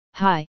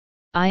Hi,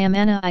 I am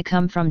Anna. I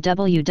come from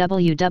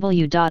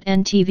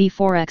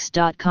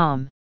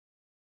www.ntvforex.com.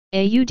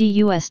 AUD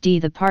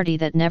USD, the party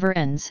that never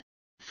ends.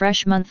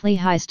 Fresh monthly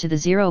highs to the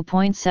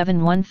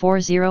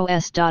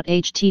 0.7140s.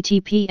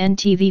 http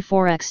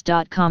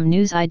ntvforex.com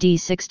news ID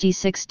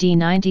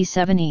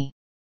 66D97E.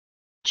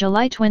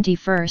 July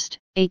 21,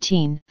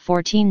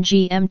 18:14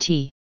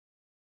 GMT.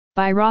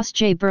 By Ross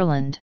J.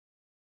 Berland.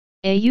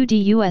 AUD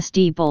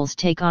USD bulls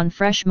take on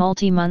fresh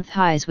multi-month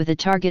highs with a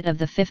target of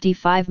the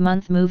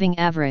 55-month moving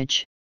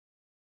average.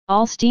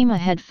 All steam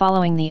ahead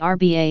following the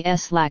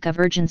RBA's lack of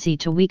urgency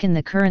to weaken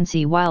the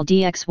currency while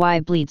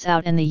DXY bleeds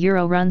out and the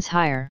euro runs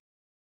higher.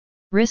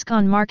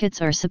 Risk-on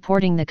markets are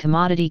supporting the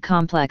commodity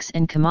complex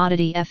and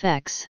commodity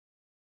FX.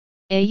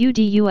 AUD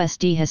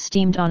USD has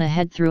steamed on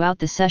ahead throughout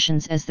the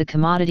sessions as the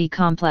commodity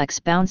complex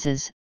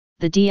bounces.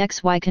 The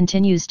DXY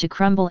continues to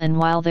crumble, and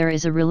while there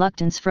is a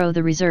reluctance from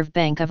the Reserve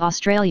Bank of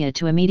Australia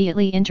to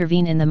immediately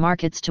intervene in the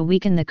markets to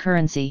weaken the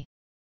currency.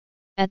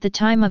 At the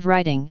time of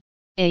writing,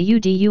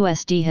 AUD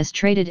USD has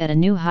traded at a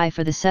new high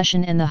for the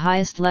session and the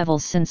highest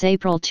levels since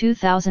April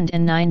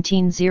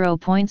 2019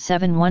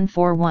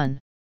 0.7141.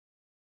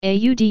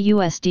 AUD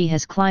USD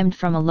has climbed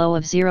from a low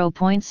of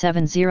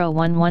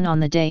 0.7011 on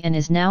the day and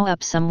is now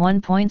up some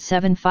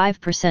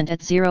 1.75% at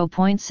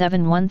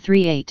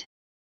 0.7138.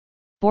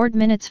 Board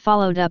minutes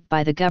followed up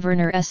by the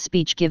governor's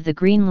speech give the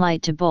green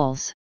light to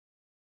bulls.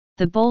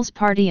 The bulls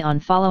party on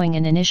following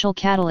an initial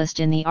catalyst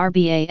in the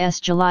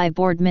RBA's July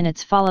board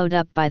minutes followed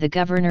up by the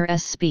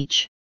governor's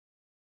speech.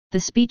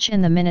 The speech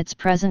and the minutes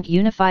present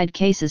unified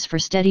cases for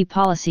steady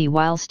policy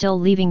while still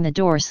leaving the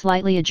door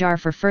slightly ajar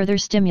for further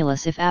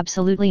stimulus if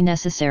absolutely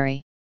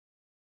necessary.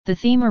 The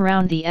theme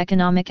around the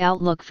economic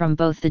outlook from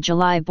both the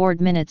July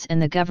board minutes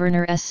and the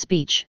governor's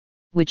speech,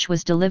 which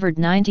was delivered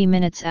 90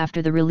 minutes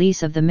after the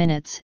release of the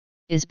minutes,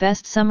 is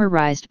best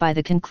summarized by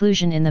the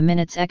conclusion in the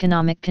minutes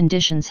economic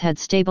conditions had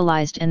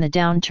stabilized and the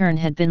downturn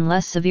had been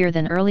less severe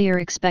than earlier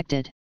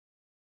expected.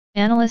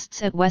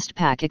 Analysts at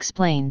Westpac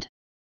explained.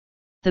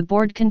 The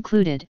board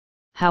concluded,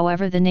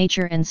 however, the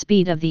nature and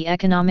speed of the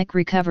economic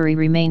recovery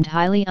remained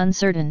highly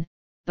uncertain,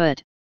 but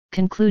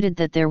concluded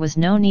that there was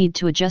no need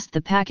to adjust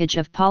the package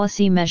of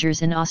policy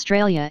measures in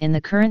Australia in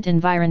the current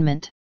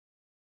environment.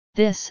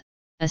 This,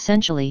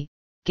 essentially,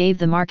 gave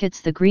the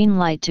markets the green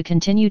light to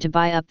continue to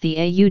buy up the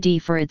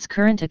AUD for its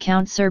current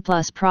account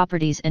surplus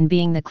properties and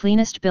being the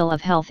cleanest bill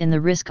of health in the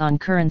risk-on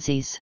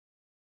currencies.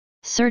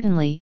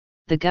 Certainly,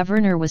 the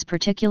governor was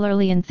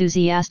particularly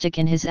enthusiastic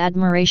in his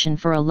admiration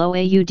for a low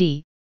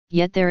AUD,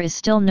 yet there is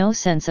still no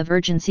sense of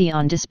urgency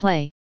on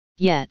display,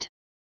 yet.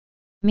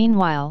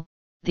 Meanwhile,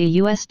 the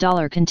US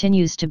dollar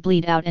continues to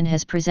bleed out and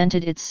has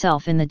presented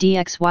itself in the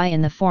DXY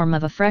in the form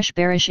of a fresh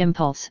bearish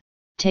impulse,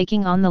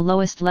 taking on the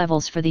lowest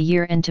levels for the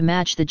year and to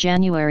match the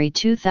January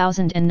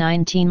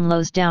 2019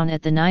 lows down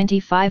at the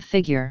 95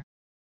 figure.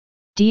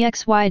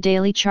 DXY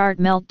daily chart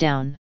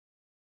meltdown.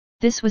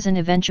 This was an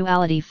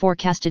eventuality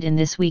forecasted in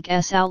this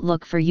week's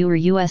outlook for Euro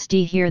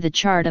USD. Here the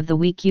chart of the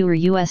week Euro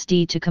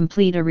USD to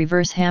complete a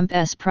reverse hamp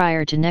S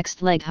prior to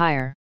next leg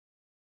higher.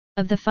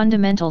 Of the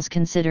fundamentals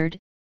considered,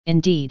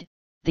 indeed,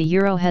 the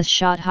euro has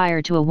shot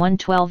higher to a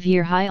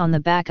 112-year high on the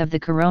back of the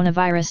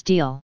coronavirus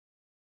deal.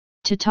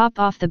 To top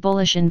off the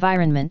bullish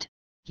environment,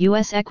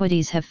 U.S.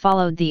 equities have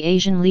followed the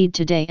Asian lead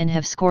today and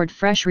have scored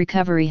fresh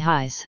recovery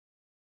highs.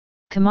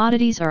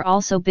 Commodities are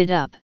also bid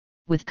up,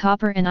 with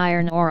copper and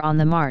iron ore on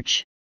the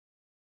march.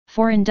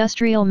 For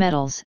industrial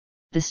metals,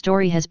 the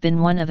story has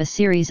been one of a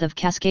series of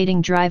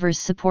cascading drivers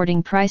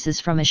supporting prices,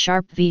 from a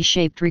sharp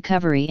V-shaped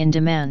recovery in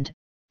demand,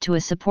 to a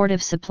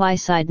supportive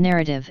supply-side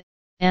narrative,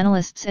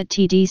 analysts at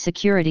TD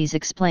Securities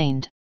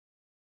explained.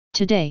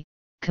 Today,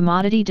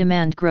 commodity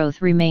demand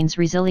growth remains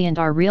resilient.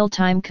 Our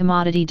real-time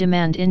commodity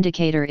demand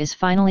indicator is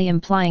finally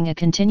implying a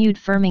continued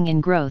firming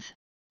in growth,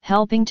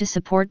 helping to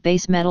support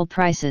base metal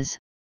prices,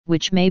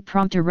 which may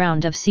prompt a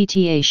round of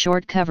CTA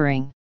short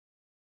covering.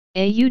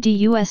 AUD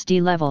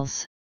USD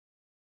levels.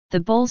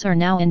 The bulls are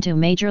now into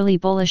majorly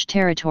bullish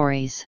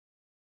territories.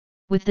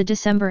 With the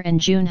December and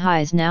June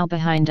highs now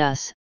behind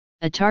us,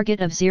 a target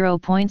of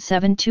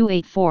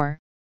 0.7284,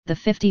 the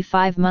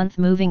 55-month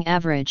moving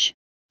average,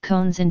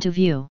 cones into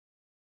view.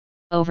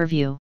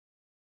 Overview.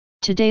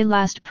 Today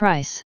last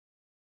price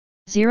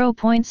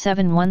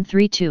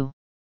 0.7132.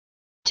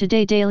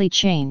 Today daily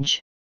change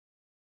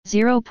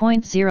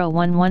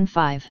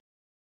 0.0115.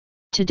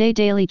 Today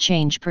daily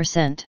change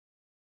percent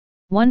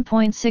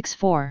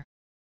 1.64.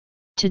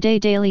 Today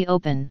daily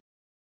open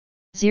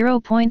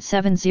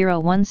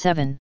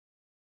 0.7017.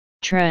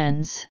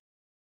 Trends.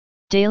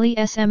 Daily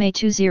SMA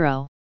 20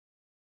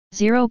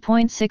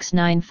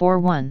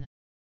 0.6941.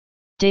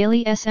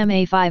 Daily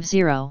SMA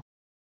 50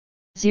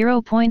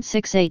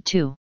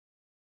 0.682.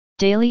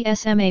 Daily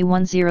SMA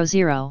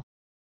 100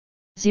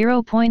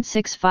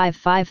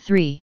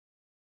 0.6553.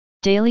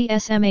 Daily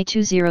SMA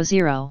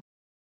 200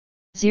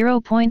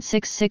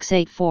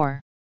 0.6684.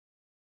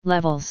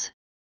 Levels.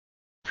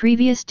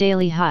 Previous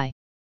daily high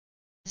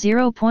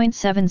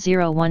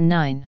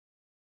 0.7019.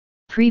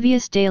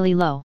 Previous daily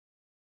low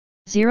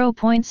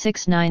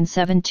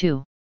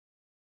 0.6972.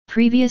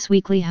 Previous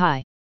weekly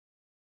high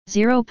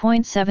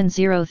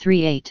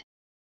 0.7038.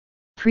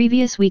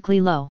 Previous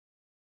weekly low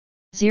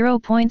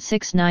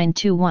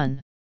 0.6921.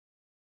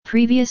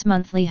 Previous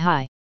monthly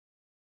high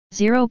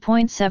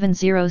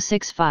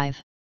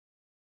 0.7065.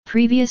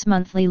 Previous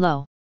monthly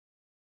low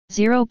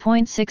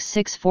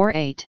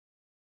 0.6648.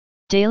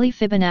 Daily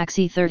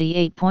Fibonacci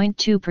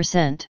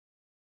 38.2%.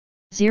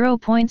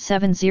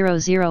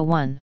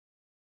 0.7001.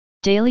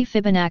 Daily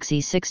Fibonacci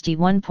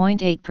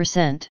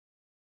 61.8%.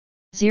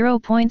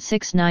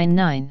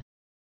 0.699.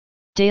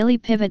 Daily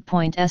Pivot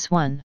Point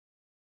S1.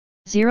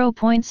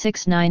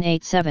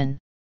 0.6987.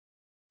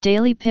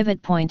 Daily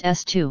Pivot Point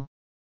S2.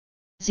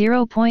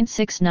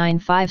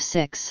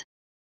 0.6956.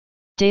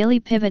 Daily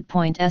Pivot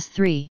Point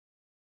S3.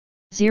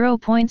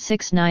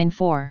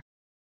 0.694.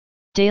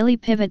 Daily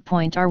Pivot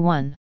Point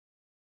R1.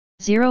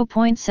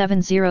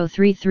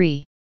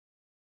 0.7033.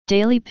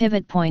 Daily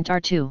Pivot Point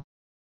R2.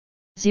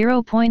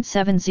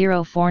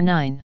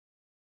 0.7049.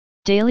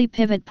 Daily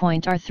Pivot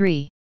Point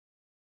R3.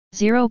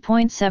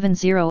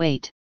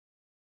 0.708.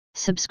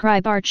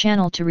 Subscribe our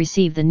channel to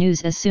receive the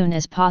news as soon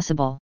as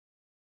possible.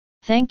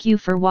 Thank you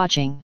for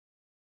watching.